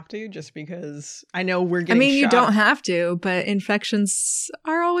gonna have to, just because I know we're getting You shot. don't have to, but infections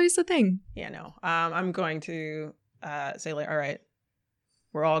are always a thing. Yeah, no. I'm going to say, all right,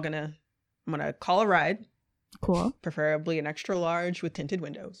 I'm gonna call a ride, Cool. preferably an extra large with tinted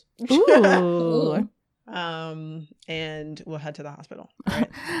windows. Ooh. And we'll head to the hospital. All right.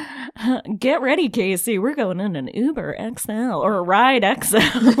 Get ready, Casey. We're going in an Uber XL or a Ride XL.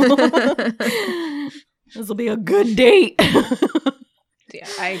 This will be a good date. Yeah,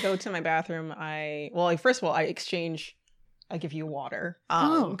 I go to my bathroom. First of all, I give you water.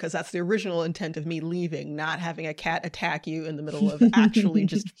 Because that's the original intent of me leaving, not having a cat attack you in the middle of actually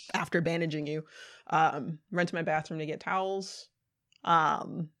just after bandaging you. Run to my bathroom to get towels.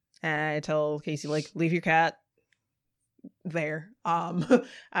 And I tell Casey, like, leave your cat there.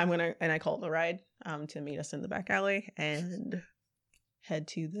 I call the ride to meet us in the back alley and head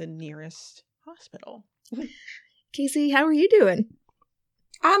to the nearest hospital. Casey, how are you doing?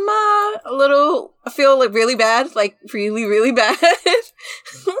 I'm I feel like really bad, like really, really bad.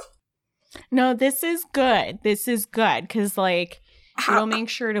 No, this is good. This is good because, like, we'll make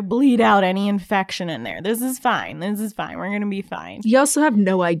sure to bleed out any infection in there. This is fine. This is fine. We're going to be fine. You also have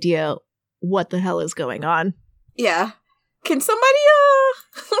no idea what the hell is going on. Yeah. Can somebody,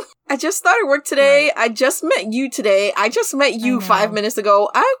 I just started work today. Right. I just met you today. I just met you 5 minutes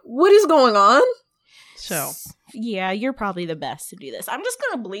ago. What is going on? So. Yeah, you're probably the best to do this. I'm just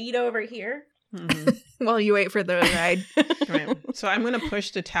going to bleed over here. Mm-hmm. While you wait for the ride. Right. So I'm going to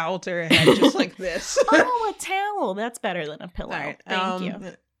push the towel to her head just like this. Oh, a towel. That's better than a pillow. Right. Thank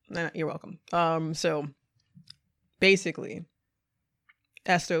you. You're welcome. So basically,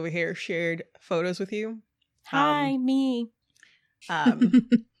 Esther over here shared photos with you. Hi, me.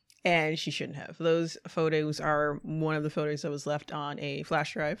 And she shouldn't have. Those photos are one of the photos that was left on a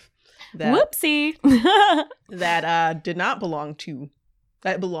flash drive. Whoopsie. That did not belong to.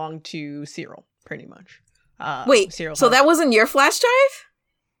 That belonged to Cyril, pretty much. Wait, Cyril so that wasn't your flash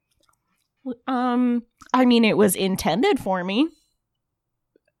drive? I mean, it was intended for me.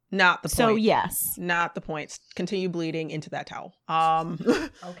 Not the point. So, yes. Not the point. Continue bleeding into that towel.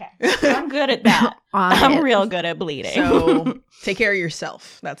 Okay. I'm good at that. I'm real good at bleeding. So, take care of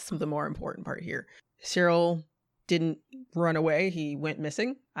yourself. That's the more important part here. Cyril didn't run away. He went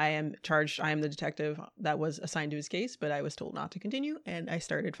missing. I am charged. I am the detective that was assigned to his case, but I was told not to continue. And I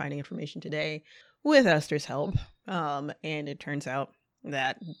started finding information today with Esther's help. And it turns out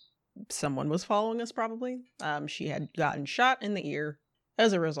that someone was following us probably. She had gotten shot in the ear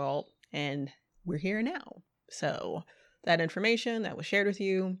as a result, and we're here now. So that information that was shared with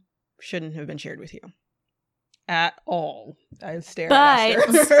you shouldn't have been shared with you at all. I stare at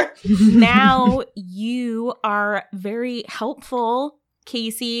Esther. Now you are very helpful,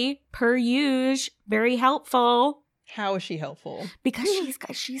 Casey, per usual. Very helpful. How is she helpful? Because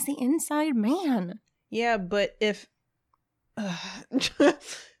she's the inside man. Yeah, but if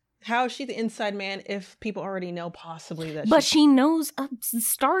how is she the inside man if people already know possibly that? But she knows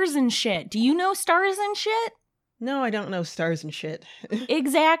stars and shit. Do you know stars and shit? No, I don't know stars and shit.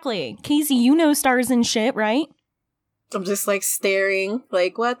 Exactly. Casey, you know stars and shit, right? I'm just like staring,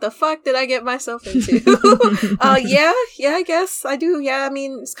 like, what the fuck did I get myself into? Yeah, I guess I do. Yeah, I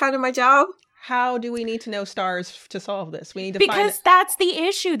mean, it's kind of my job. How do we need to know stars to solve this? We need to because that's the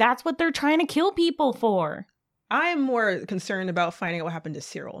issue. That's what they're trying to kill people for. I am more concerned about finding out what happened to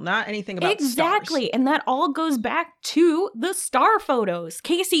Cyril, not anything about exactly. stars. And that all goes back to the star photos.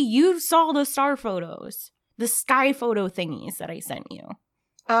 Casey, you saw the star photos. The sky photo thingies that I sent you.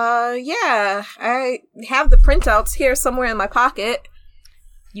 Yeah. I have the printouts here somewhere in my pocket.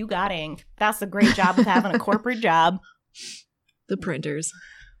 You got ink. That's a great job of having a corporate job. The printers.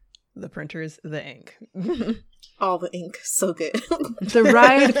 The printers, the ink. All the ink. So good. The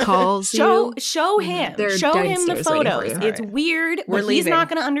ride calls you. Show him. They're show him the photos. It's right. Weird, We're but leaving. He's not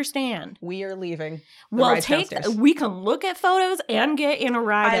going to understand. We are leaving. Well, we can look at photos and get in a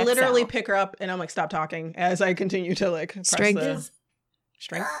ride. I literally XL. pick her up and I'm like, stop talking as I continue to like press Strength.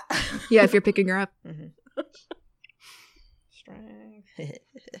 Strength. Yeah, if you're picking her up. Mm-hmm. Strength.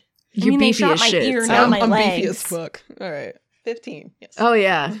 You're they beefy shot as my shit. ear, so- not my I'm legs. beefy as fuck. All right. 15. Yes. Oh,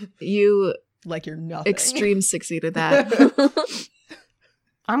 yeah. You Like you're nothing. extreme succeeded that.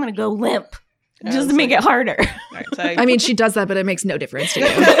 I'm going to go limp I just was to make like- it harder. Right, so I mean, she does that, but it makes no difference to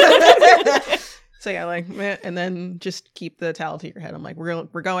you. so yeah, like, meh, and then just keep the towel to your head. I'm like,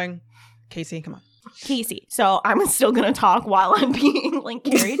 we're going. Casey, come on. Casey. So I'm still going to talk while I'm being like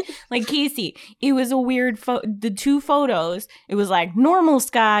carried. Like, Casey, it was a weird the two photos, it was like normal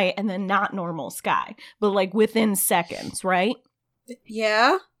sky and then not normal sky, but like within seconds, right?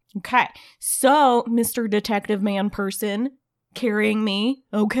 Yeah. Okay. So, Mr. Detective Man person carrying me.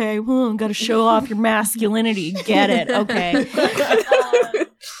 Okay. Well, got to show off your masculinity. Get it. Okay.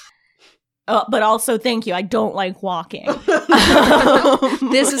 But also, thank you. I don't like walking.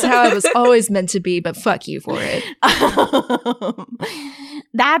 This is how it was always meant to be, but fuck you for it.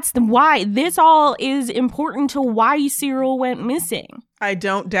 That's why. This all is important to why Cyril went missing. I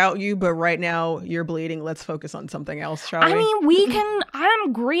don't doubt you, but right now you're bleeding. Let's focus on something else, shall we? I mean,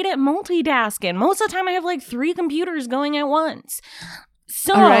 I'm great at multitasking. Most of the time I have like 3 computers going at once.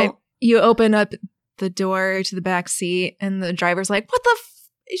 So. All right. You open up the door to the back seat and the driver's like, what the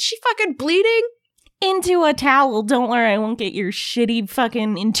is she fucking bleeding? Into a towel. Don't worry, I won't get your shitty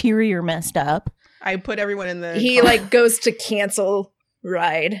fucking interior messed up. I put everyone in the He car. like goes to cancel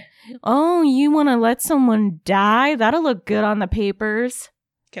ride. Oh, you want to let someone die? That'll look good on the papers.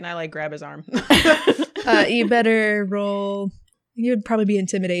 Can I like grab his arm? You better roll. You would probably be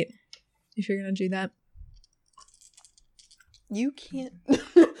intimidate if you're gonna do that. You can't.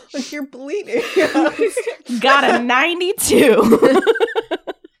 Like you're bleeding. Got a 92.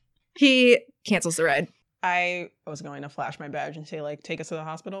 He cancels the ride. I was going to flash my badge and say like, take us to the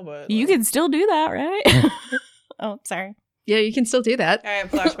hospital, but You like, can still do that, right? Oh, sorry. Yeah, you can still do that. all right,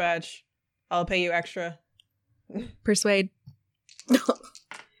 flash badge. I'll pay you extra. Persuade.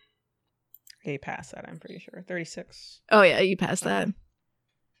 Okay, pass that. I'm pretty sure 36. Oh yeah, you passed that.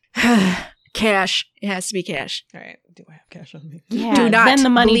 Cash. It has to be cash. All right, do I have cash on me? Yeah, Do not then the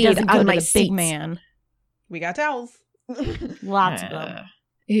money bleed doesn't go on to my the seats. big man. We got towels. Lots of them.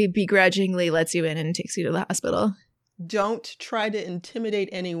 He begrudgingly lets you in and takes you to the hospital. Don't try to intimidate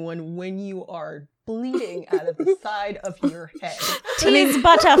anyone when you are bleeding out of the side of your head. Tis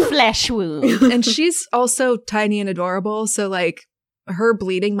but a flesh wound. And she's also tiny and adorable, so like her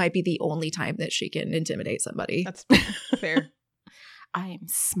bleeding might be the only time that she can intimidate somebody. That's fair. I am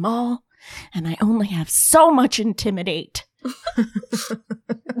small, and I only have so much intimidate.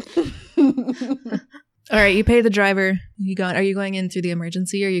 All right, you pay the driver. Are you going in through the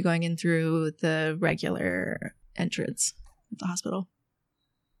emergency or are you going in through the regular entrance of the hospital?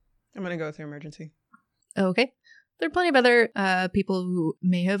 I'm going to go through emergency. Okay. There are plenty of other people who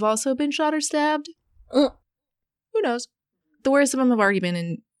may have also been shot or stabbed. Who knows? The worst of them have already been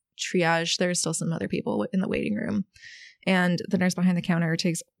in triage. There are still some other people in the waiting room. And the nurse behind the counter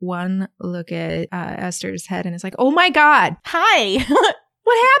takes one look at Esther's head and is like, oh my God, Hi.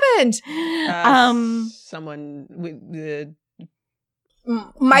 what happened? Someone with the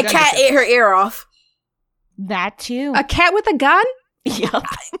My cat ate her ear off. That too. A cat with a gun? Yep.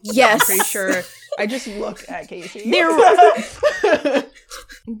 Yes. pretty sure. I just looked at Casey.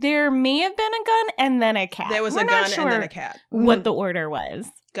 There may have been a gun and then a cat. There was We're a not gun sure and then a cat. what the order was.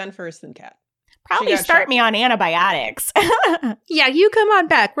 Gun first, then cat. Probably got start shot. me on antibiotics. Yeah, you come on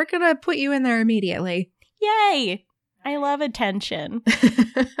back. We're going to put you in there immediately. Yay. I love attention.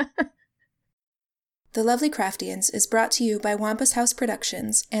 The Lovely Craftians is brought to you by Wampus House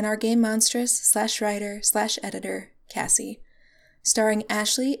Productions and our game monstress /writer /editor, Cassie. Starring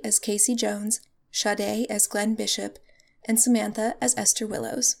Ashley as Casey Jones, Sade as Glenn Bishop, and Samantha as Esther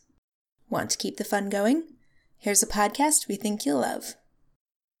Willows. Want to keep the fun going? Here's a podcast we think you'll love.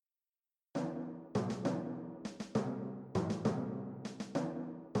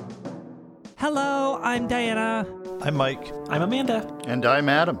 Hello, I'm Diana. I'm Mike. I'm Amanda. And I'm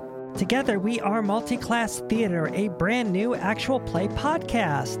Adam. Together, we are Multiclass Theater, a brand new actual play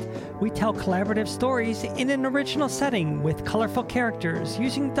podcast. We tell collaborative stories in an original setting with colorful characters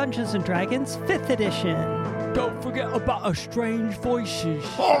using Dungeons & Dragons 5th edition. Don't forget about our strange voices.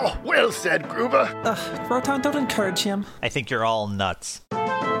 Oh, well said, Gruber. Rotan, don't encourage him. I think you're all nuts.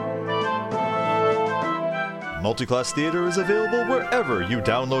 Multiclass Theater is available wherever you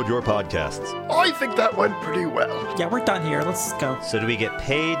download your podcasts. I think that went pretty well. Yeah, we're done here. Let's go. So do we get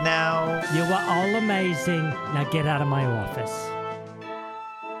paid now? You were all amazing. Now get out of my office.